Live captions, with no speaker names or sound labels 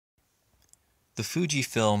the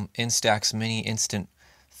Fujifilm Instax Mini Instant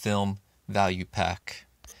Film Value Pack.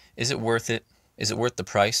 Is it worth it? Is it worth the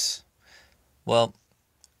price? Well,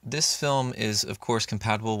 this film is of course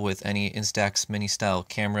compatible with any Instax Mini style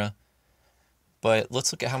camera, but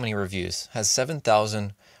let's look at how many reviews. It has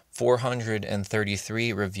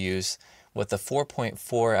 7,433 reviews with a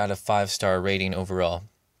 4.4 out of 5-star rating overall.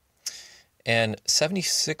 And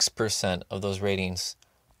 76% of those ratings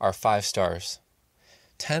are 5 stars.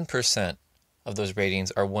 10% of those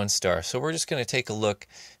ratings are 1 star. So we're just going to take a look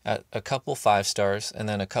at a couple 5 stars and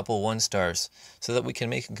then a couple 1 stars so that we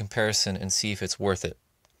can make a comparison and see if it's worth it.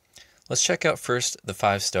 Let's check out first the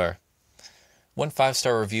 5 star. One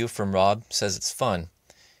 5-star review from Rob says it's fun.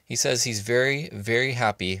 He says he's very, very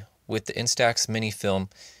happy with the Instax Mini Film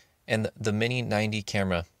and the Mini 90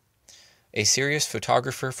 camera. A serious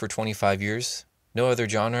photographer for 25 years, no other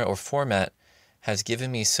genre or format has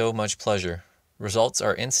given me so much pleasure. Results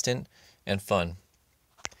are instant and fun.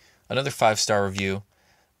 Another 5-star review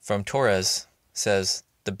from Torres says,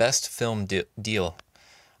 the best film deal.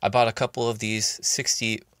 I bought a couple of these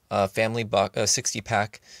 60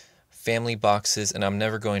 pack family boxes and I'm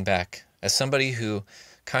never going back. As somebody who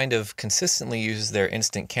kind of consistently uses their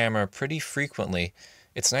instant camera pretty frequently,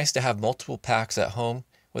 it's nice to have multiple packs at home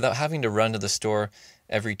without having to run to the store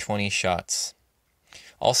every 20 shots.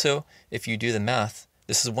 Also, if you do the math,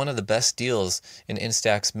 this is one of the best deals in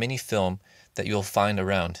Instax Mini Film that you'll find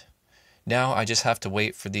around. Now I just have to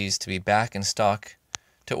wait for these to be back in stock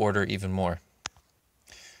to order even more.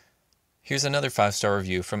 Here's another 5-star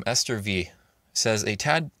review from Esther V. It says, a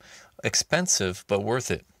tad expensive but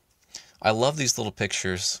worth it. I love these little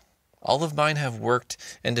pictures. All of mine have worked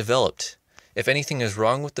and developed. If anything is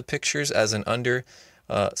wrong with the pictures as an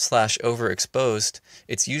under/overexposed,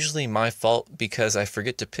 it's usually my fault because I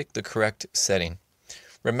forget to pick the correct setting.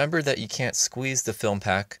 Remember that you can't squeeze the film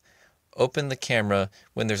pack, open the camera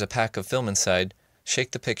when there's a pack of film inside,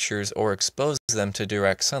 shake the pictures, or expose them to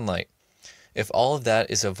direct sunlight. If all of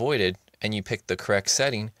that is avoided and you pick the correct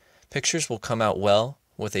setting, pictures will come out well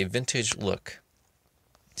with a vintage look.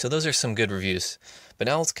 So those are some good reviews. But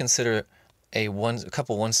now let's consider a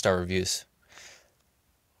couple 1-star reviews.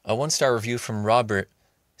 A 1-star review from Robert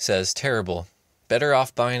says, terrible. Better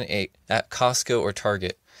off buying at Costco or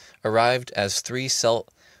Target. Arrived as 3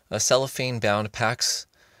 cellophane-bound packs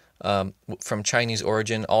from Chinese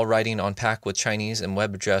origin, all writing on pack with Chinese and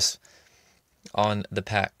web address on the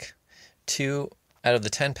pack. 2 out of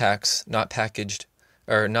the 10 packs not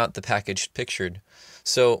the packaged pictured.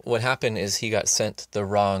 So what happened is he got sent the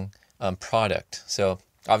wrong product. So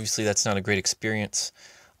obviously that's not a great experience.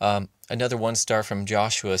 Another 1-star from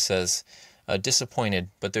Joshua says, disappointed,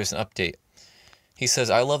 but there's an update. He says,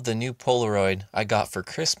 I love the new Polaroid I got for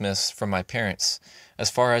Christmas from my parents.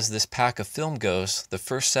 As far as this pack of film goes, the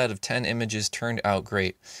first set of 10 images turned out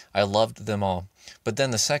great. I loved them all. But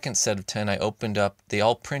then the second set of 10 I opened up, they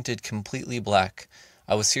all printed completely black.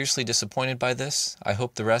 I was seriously disappointed by this. I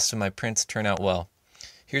hope the rest of my prints turn out well.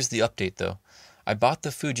 Here's the update though. I bought the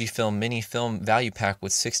Fujifilm Mini Film Value Pack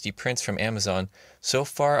with 60 prints from Amazon. So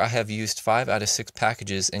far I have used 5 out of 6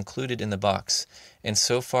 packages included in the box, and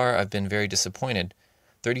so far I've been very disappointed.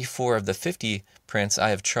 34 of the 50 prints I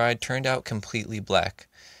have tried turned out completely black.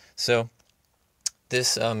 So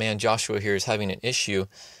this man Joshua here is having an issue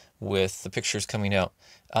with the pictures coming out.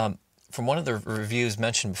 From one of the reviews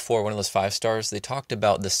mentioned before, one of those 5 stars, they talked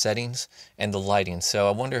about the settings and the lighting. So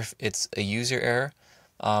I wonder if it's a user error,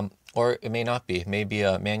 or it may not be. It may be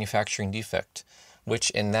a manufacturing defect, which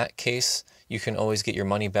in that case, you can always get your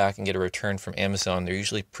money back and get a return from Amazon. They're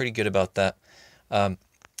usually pretty good about that.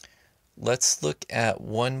 Let's look at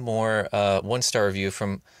one more 1-star review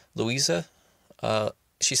from Louisa.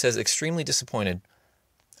 She says, extremely disappointed.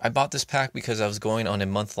 I bought this pack because I was going on a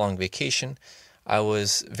month-long vacation. I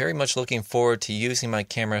was very much looking forward to using my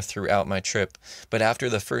camera throughout my trip, but after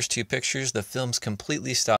the first 2 pictures, the films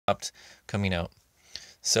completely stopped coming out.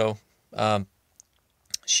 So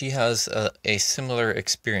she has a similar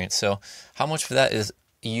experience. So how much of that is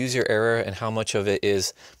user error and how much of it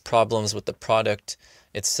is problems with the product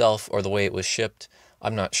itself or the way it was shipped,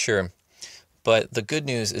 I'm not sure. But the good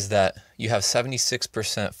news is that you have 76%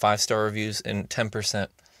 5-star reviews and 10%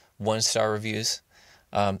 1-star reviews.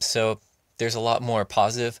 So there's a lot more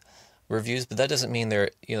positive reviews, but that doesn't mean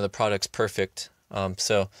the product's perfect.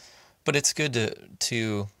 But it's good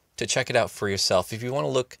to check it out for yourself. If you want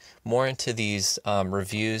to look more into these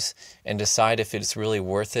reviews and decide if it's really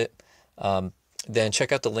worth it, then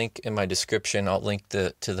check out the link in my description. I'll link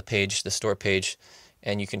to the page, the store page,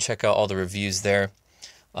 and you can check out all the reviews there.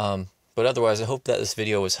 But otherwise, I hope that this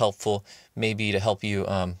video was helpful, maybe to help you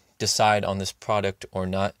decide on this product or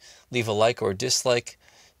not. Leave a like or dislike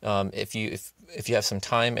if you have some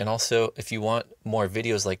time, and also if you want more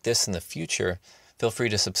videos like this in the future, feel free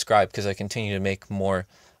to subscribe, because I continue to make more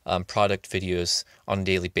product videos on a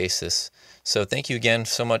daily basis. So thank you again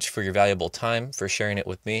so much for your valuable time, for sharing it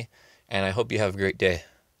with me, and I hope you have a great day.